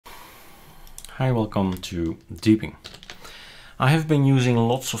Hi, welcome to Deepin. I have been using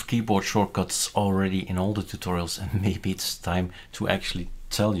lots of keyboard shortcuts already in all the tutorials, and maybe it's time to actually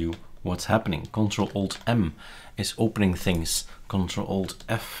tell you what's happening. Ctrl-Alt-M is opening things,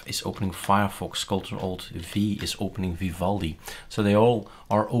 Ctrl-Alt-F is opening Firefox, Ctrl-Alt-V is opening Vivaldi. So they all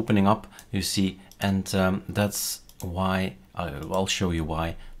are opening up, you see, and that's why I'll show you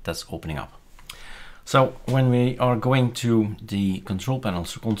why that's opening up. So when we are going to the control panel,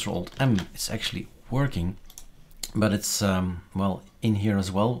 so Ctrl-Alt-M, it's actually working, but it's well, in here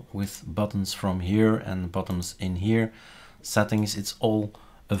as well, with buttons from here and buttons in here, settings, it's all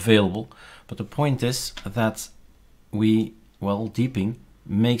available. But the point is that Deepin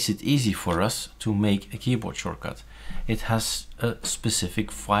makes it easy for us to make a keyboard shortcut. It has a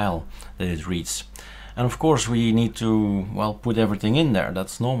specific file that it reads. And of course we need to, put everything in there.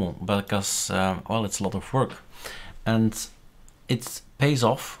 That's normal, because, it's a lot of work. And it pays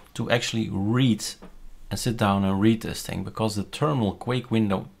off to actually read and sit down and read this thing, because the terminal Quake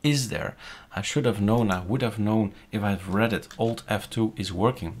window is there. I should have known, I would have known if I've read it. Alt F2 is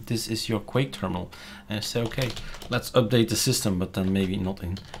working. This is your Quake terminal. And I say, okay, let's update the system, but then maybe not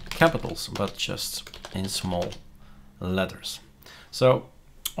in capitals, but just in small letters. So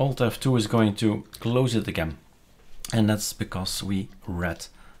Alt F2 is going to close it again, and that's because we read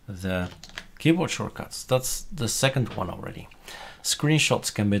the keyboard shortcuts. That's the second one already.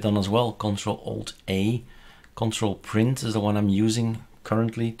 Screenshots can be done as well. Ctrl-Alt-A. Control-Print is the one I'm using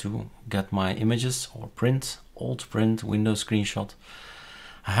currently to get my images, or print, Alt-Print, Windows screenshot.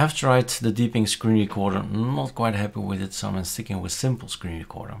 I have tried the Deepin screen recorder, not quite happy with it, so I'm sticking with simple screen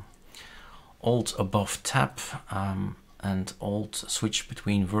recorder. Alt above tab, and Alt switch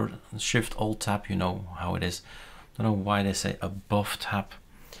between Shift Alt tab, you know how it is. Don't know why they say above tab.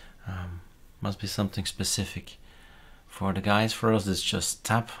 Must be something specific for the guys. For us it's just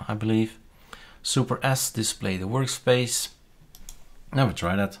tab, I believe. Super S, display the workspace. Never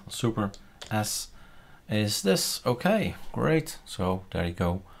tried that. Super S is this. Okay, great. So there you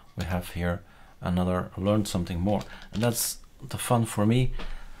go. We have here another learn something more, and that's the fun for me.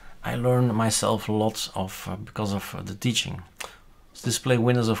 I learn myself a lot because of the teaching. Let's display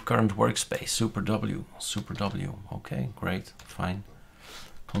windows of current workspace. Super W. Super W. Okay, great, fine.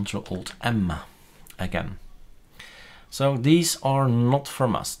 Ctrl-Alt-M again. So these are not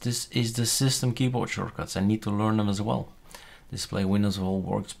from us. This is the system keyboard shortcuts. I need to learn them as well. Display windows of all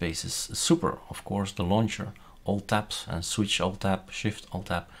workspaces. Super, of course, the launcher. Alt tabs and switch Alt tab, Shift Alt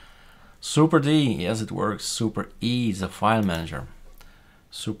tab. Super D, yes it works. Super E is a file manager.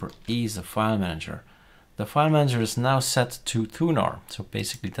 Super E is the file manager. The file manager is now set to Thunar. So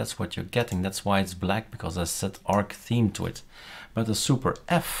basically that's what you're getting. That's why it's black, because I set Arc theme to it. But the Super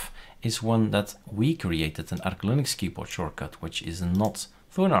F is one that we created, an ArcoLinux keyboard shortcut, which is not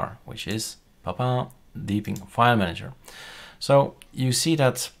Thunar, which is Deepin file manager. So you see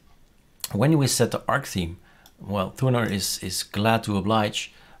that when we set the Arc theme, Thunar is glad to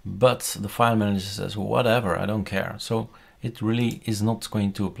oblige, but the file manager says, whatever, I don't care. So it really is not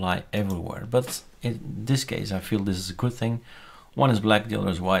going to apply everywhere. But in this case, I feel this is a good thing. One is black, the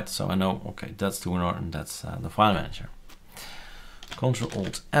other is white. So I know, okay, that's Thunar and that's the file manager.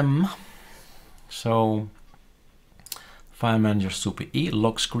 Ctrl-Alt-M. So file manager Super E,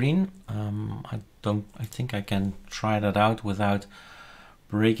 lock screen. I think I can try that out without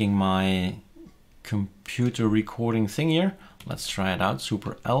breaking my computer recording thing here. Let's try it out.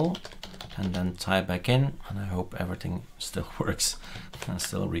 Super L. And then type back in, and I hope everything still works and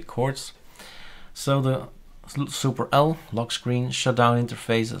still records. So the Super L, lock screen, shutdown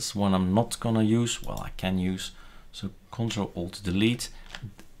interface is one I'm not gonna use. I can use. So Ctrl-Alt-Delete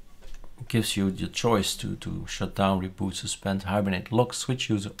gives you the choice to shut down, reboot, suspend, hibernate, lock, switch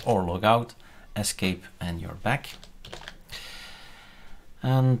user, or log out. Escape, and you're back.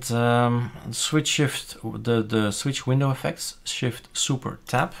 And switch shift, the switch window effects, Shift Super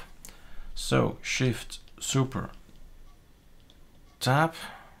Tab. So Shift Super Tab,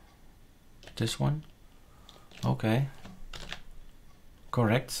 this one, okay,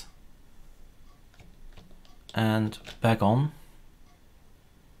 correct, and back on,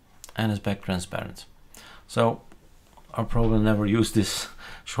 and it's back transparent. So I'll probably never use this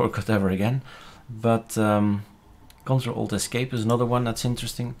shortcut ever again, but Ctrl-Alt-Escape is another one that's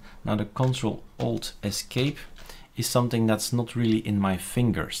interesting. Now the Ctrl-Alt-Escape is something that's not really in my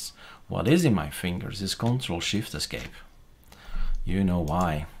fingers. What is in my fingers is Ctrl-Shift-Escape. You know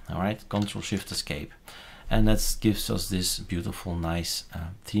why, all right? Ctrl-Shift-Escape. And that gives us this beautiful, nice,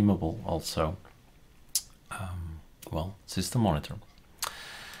 themable also, system monitor.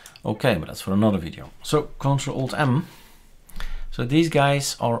 Okay, but that's for another video. So Ctrl-Alt-M So these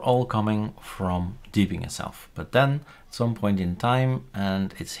guys are all coming from Deepin itself. But then at some point in time,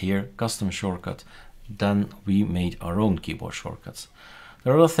 and it's here, custom shortcut, then we made our own keyboard shortcuts.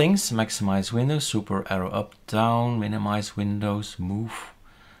 There are other things: maximize windows, super arrow up, down, minimize windows, move,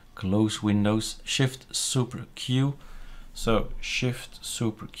 close windows, shift super Q. So shift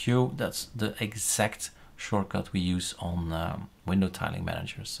super Q, that's the exact shortcut we use on window tiling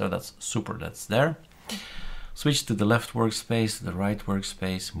managers. So that's super, that's there. Switch to the left workspace, the right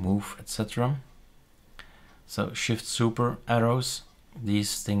workspace, move, etc. So shift super arrows.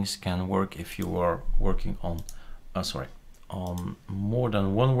 These things can work if you are working on, on more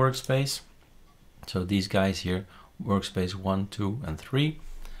than one workspace. So these guys here, workspace 1, 2, and 3,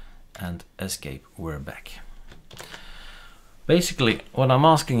 and escape, we're back. Basically, what I'm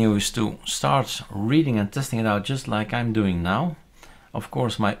asking you is to start reading and testing it out just like I'm doing now. Of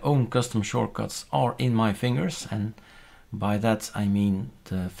course, my own custom shortcuts are in my fingers, and by that I mean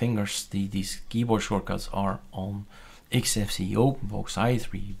the fingers, these keyboard shortcuts are on XFCE, OpenBox,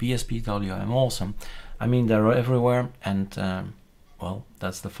 i3, BSPW, I'm awesome. I mean, they're everywhere, and well,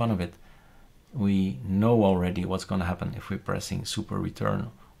 that's the fun of it. We know already what's going to happen if we're pressing super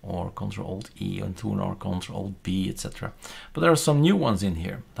return or Ctrl-Alt-E and tune or Ctrl-Alt-B, etc. But there are some new ones in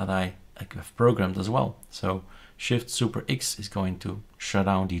here that I have programmed as well. So Shift Super X is going to shut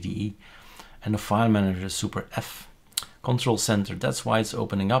down DDE, and the file manager is Super F. Control Center, that's why it's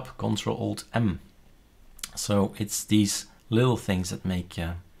opening up, Ctrl-Alt-M. So it's these little things that make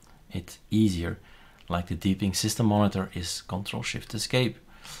it easier, like the Deepin System Monitor is Ctrl-Shift-Escape,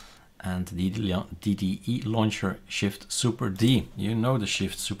 and the DDE Launcher Shift Super D. You know the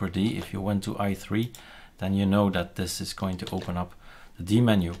Shift Super D. If you went to i3, then you know that this is going to open up the D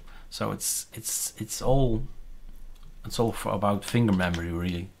menu. So it's all about finger memory,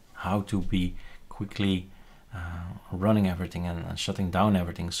 really, how to be quickly running everything and shutting down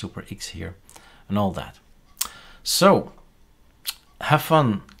everything. Super X here and all that. So have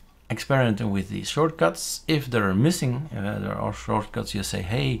fun experimenting with these shortcuts. If there are missing, there are shortcuts you say,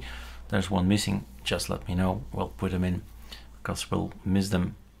 hey, there's one missing, just let me know. We'll put them in, because we'll miss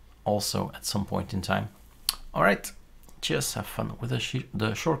them also at some point in time. All right, just have fun with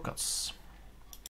the shortcuts.